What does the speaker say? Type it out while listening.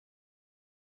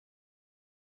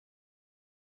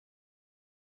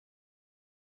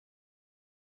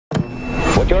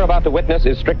you're about to witness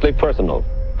is strictly personal.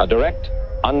 A direct,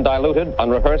 undiluted,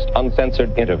 unrehearsed,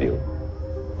 uncensored interview.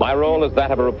 My role is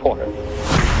that of a reporter.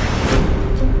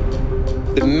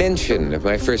 The mention of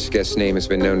my first guest's name has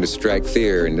been known to strike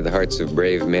fear into the hearts of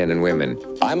brave men and women.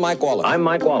 I'm Mike Wallace. I'm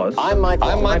Mike Wallace. I'm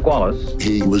Mike Wallace.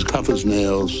 He was tough as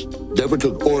nails, never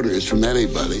took orders from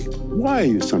anybody. Why are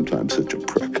you sometimes such a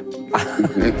prick?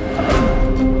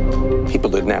 People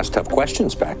didn't ask tough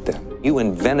questions back then. You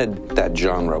invented that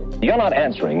genre. You're not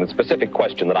answering the specific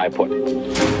question that I put.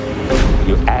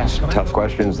 You ask tough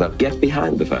questions that get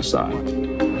behind the facade.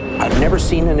 I've never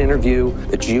seen an interview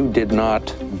that you did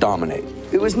not dominate.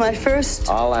 It was my first.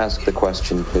 I'll ask the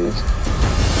question, please.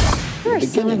 You're a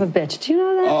son of a bitch. Do you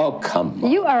know that? Oh, come on.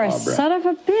 You are a Barbara. son of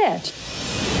a bitch.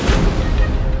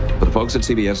 But the folks at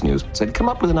CBS News said, come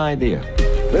up with an idea.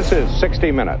 This is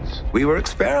 60 Minutes. We were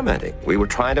experimenting. We were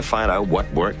trying to find out what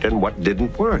worked and what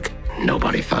didn't work.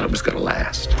 Nobody thought it was going to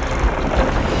last.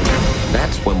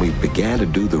 That's when we began to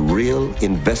do the real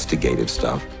investigative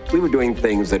stuff. We were doing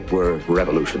things that were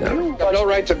revolutionary. You have no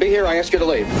right to be here. I ask you to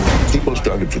leave. People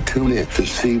started to tune in to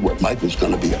see what Mike was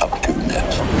going to be up to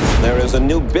next. There is a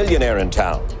new billionaire in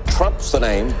town. Trump's the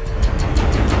name.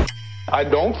 I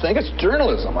don't think it's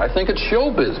journalism. I think it's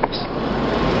show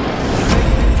business.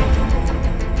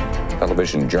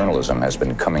 Television journalism has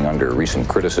been coming under recent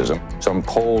criticism. Some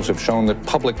polls have shown that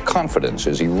public confidence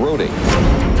is eroding.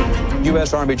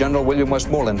 U.S. Army General William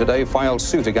Westmoreland today filed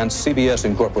suit against CBS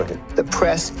Incorporated. The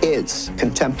press is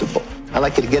contemptible. I'd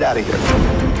like you to get out of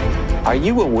here. Are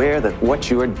you aware that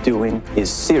what you're doing is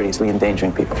seriously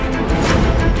endangering people?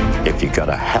 If you got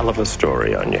a hell of a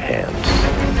story on your hands,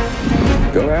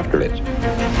 go after it.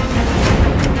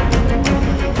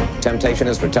 Temptation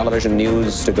is for television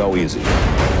news to go easy.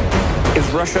 Is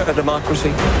Russia a democracy?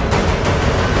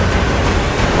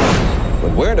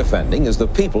 What we're defending is the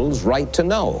people's right to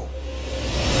know.